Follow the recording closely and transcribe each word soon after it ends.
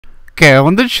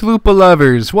on the Chalupa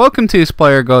lovers, welcome to this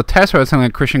player go test where I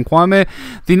was Christian Kouamé.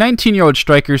 The 19-year-old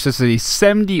striker is a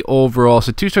 70 overall,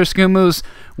 so 2-star skill moves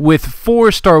with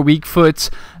 4-star weak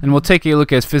foots, and we'll take a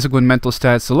look at his physical and mental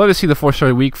stats. So let us see the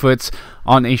 4-star weak foots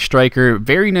on a striker.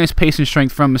 Very nice pace and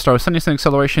strength from the start, 77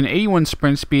 acceleration, 81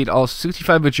 sprint speed, also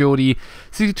 65 agility,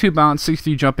 62 bounce,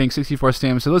 63 jumping, 64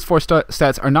 stamina. So those 4-star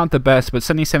stats are not the best, but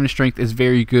 77 strength is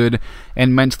very good,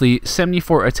 and mentally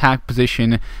 74 attack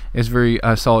position is very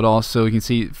solid also. You can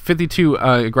see 52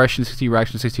 aggression, 60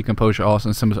 reaction, 60 composure also,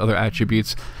 and some of his other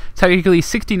attributes. Technically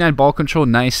 69 ball control,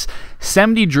 nice,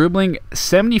 70 dribbling,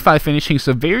 75 finishing,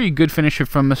 so very good finisher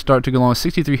from the start to go along with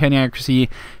 63 heading accuracy,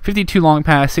 52 long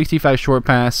pass, 65 short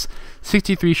pass,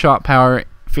 63 shot power,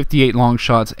 58 long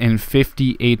shots, and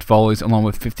 58 volleys along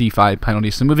with 55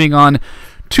 penalties. So moving on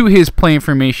to his play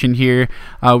information here,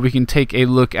 we can take a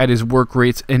look at his work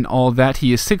rates and all that.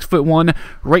 He is 6'1",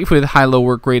 right-footed high-low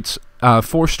work rates,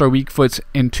 4-star weak foots,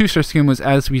 and 2-star skill moves,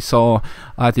 as we saw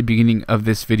at the beginning of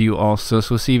this video also.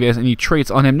 So we'll see if he has any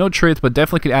traits on him. No traits, but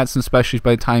definitely could add some specials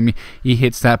by the time he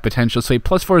hits that potential. So a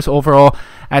 +4 is overall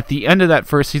at the end of that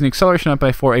first season. Acceleration up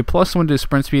by 4, a +1 to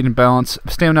sprint speed and balance,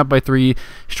 stamina up by 3,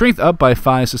 strength up by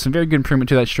 5, so some very good improvement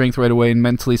to that strength right away, and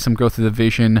mentally some growth of the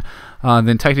vision.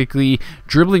 Then technically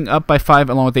dribbling up by 5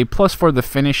 along with a +4 to the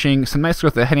finishing, some nice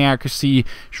growth of heading accuracy,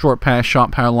 short pass,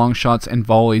 shot power, long shots, and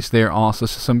volleys there also.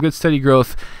 So some good steady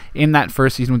growth in that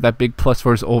first season with that big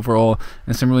 +4s overall,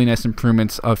 and some really nice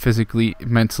improvements physically,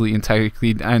 mentally, and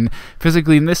technically. And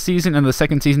physically in this season and the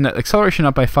second season, acceleration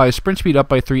up by 5, sprint speed up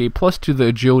by 3, a +2 to the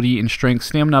agility and strength,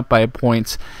 stamina up by a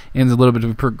point, and a little bit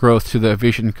of growth to the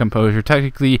vision and composure.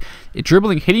 Technically,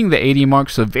 dribbling hitting the 80 mark,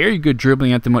 so very good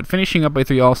dribbling at the moment. Finishing up by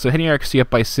 3 also, heading accuracy up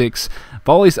by 6,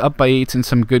 volleys up by 8, and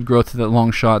some good growth to the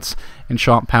long shots and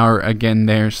shot power again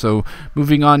there. So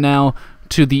moving on now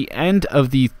to the end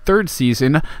of the third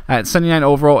season at 79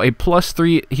 overall, a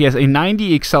 +3. He has a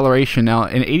 90 acceleration now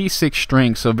and 86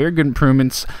 strength, so very good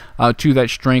improvements to that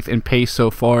strength and pace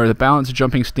so far. The balance,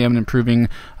 jumping, stamina improving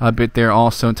a bit there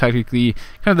also. And technically,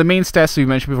 kind of the main stats we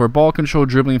mentioned before: ball control,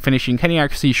 dribbling, finishing, heading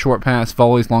accuracy, short pass,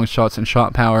 volleys, long shots, and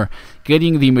shot power.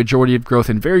 Getting the majority of growth,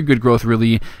 and very good growth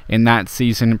really in that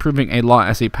season, improving a lot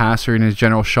as a passer in his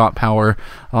general shot power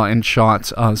and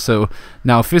shots. So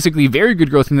now physically very good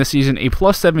growth in this season, a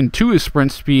 +7 to his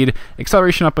sprint speed,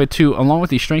 acceleration up by 2, along with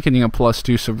the strength getting a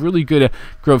 +2, so really good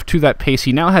growth to that pace.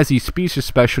 He now has the speed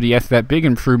specialty after that big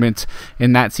improvement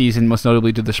in that season, most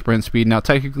notably to the sprint speed. Now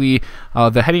technically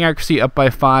the heading accuracy up by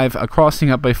 5,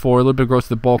 crossing up by 4, a little bit of growth to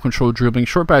the ball control, dribbling,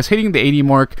 short pass hitting the 80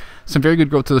 mark, some very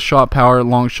good growth to the shot power,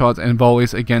 long shots, and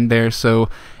volleys again there. So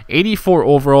 84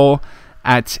 overall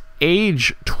at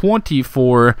age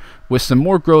 24, with some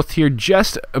more growth here,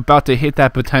 just about to hit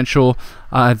that potential.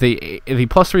 The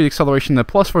 +3 acceleration, the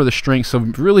 +4 the strength, so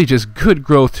really just good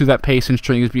growth to that pace and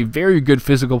strength. He's going to be a very good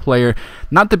physical player.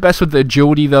 Not the best with the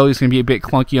agility though. He's going to be a bit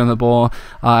clunky on the ball,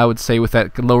 I would say, with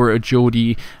that lower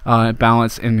agility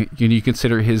balance, and you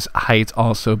consider his height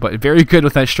also, but very good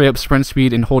with that straight up sprint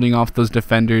speed and holding off those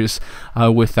defenders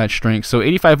with that strength. So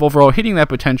 85 overall, hitting that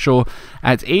potential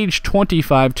at age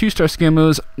 25, 2-star skill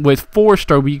moves with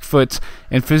 4-star weak foot,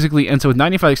 and physically ends with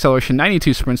 95 acceleration,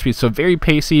 92 sprint speed, so very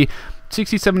pacey.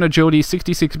 67 agility,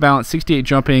 66 balance, 68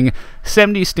 jumping,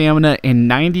 70 stamina, and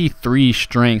 93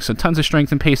 strength. So tons of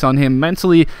strength and pace on him.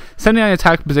 Mentally, 79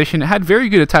 attack position. Had very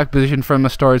good attack position from the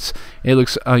starts. It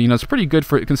looks, it's pretty good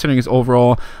for considering his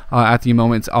overall at the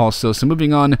moment also. So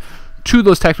moving on to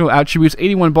those technical attributes: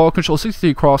 81 ball control,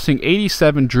 63 crossing,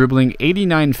 87 dribbling,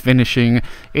 89 finishing,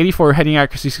 84 heading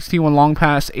accuracy, 61 long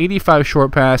pass, 85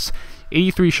 short pass,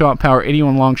 83 shot power,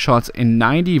 81 long shots, and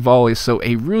 90 volleys. So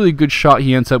a really good shot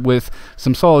he ends up with.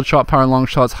 Some solid shot power, long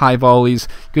shots, high volleys,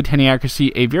 good heading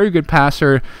accuracy, a very good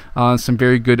passer, some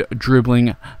very good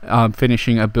dribbling,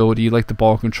 finishing ability, like the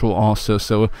ball control also.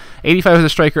 So 85 as a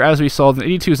striker, as we saw, then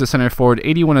 82 as a center forward,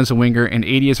 81 as a winger, and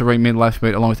 80 as a right mid, left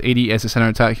mid, along with 80 as a center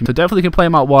attack. So definitely can play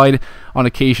him out wide on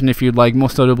occasion if you'd like,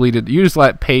 most notably to use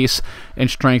that pace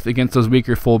and strength against those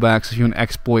weaker fullbacks if you want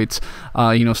exploits,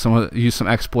 use some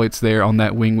exploits there on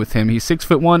that wing with him. He's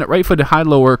 6'1", right-footed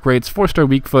high-low work rates, 4-star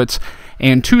weak foots,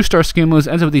 and 2-star skill moves.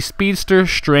 Ends up with the speedster,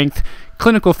 strength,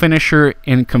 clinical finisher,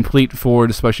 and complete forward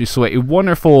especially. So a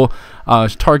wonderful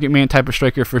target man type of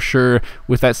striker for sure,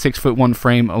 with that 6'1"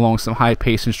 frame along with some high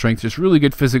pace and strength. Just really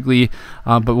good physically,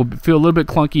 but will feel a little bit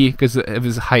clunky because of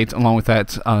his height, along with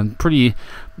that pretty,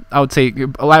 I would say,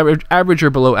 average or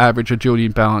below average agility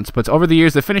and balance. But over the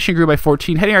years, the finishing grew by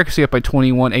 14, heading accuracy up by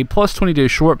 21, a +20 to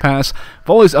his short pass,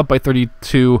 volleys up by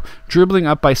 32, dribbling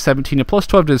up by 17, a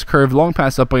 +12 to his curve, long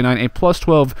pass up by 9, a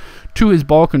 +12 to his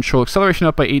ball control, acceleration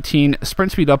up by 18,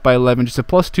 sprint speed up by 11, just a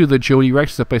 +2 to the agility,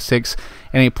 Rex is up by 6,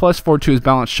 and a +4 to his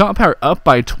balance. Shot power up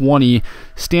by 20,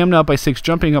 stamina up by 6,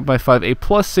 jumping up by 5, a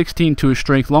 +16 to his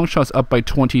strength, long shots up by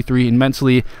 23, and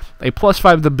mentally a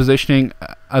 +5 to the positioning,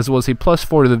 as well as a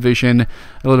 +4 to the vision,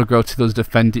 a little growth to those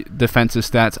defensive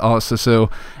stats also. So,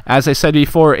 as I said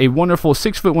before, a wonderful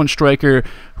 6'1" striker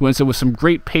who ends up with some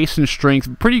great pace and strength,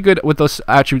 pretty good with those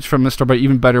attributes from the start, but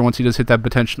even better once he does hit that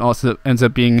potential. Also ends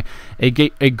up being a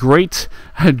great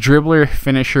dribbler,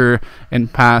 finisher,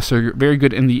 and passer. Very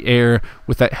good in the air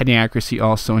with that heading accuracy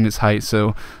also in his height.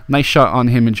 So nice shot on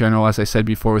him in general, as I said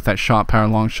before, with that shot power,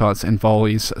 long shots, and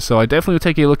volleys. So I definitely will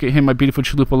take a look at him, my beautiful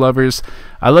Chalupa lovers.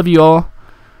 I love you all.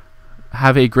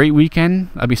 Have a great weekend.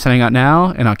 I'll be signing out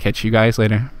now, and I'll catch you guys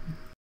later.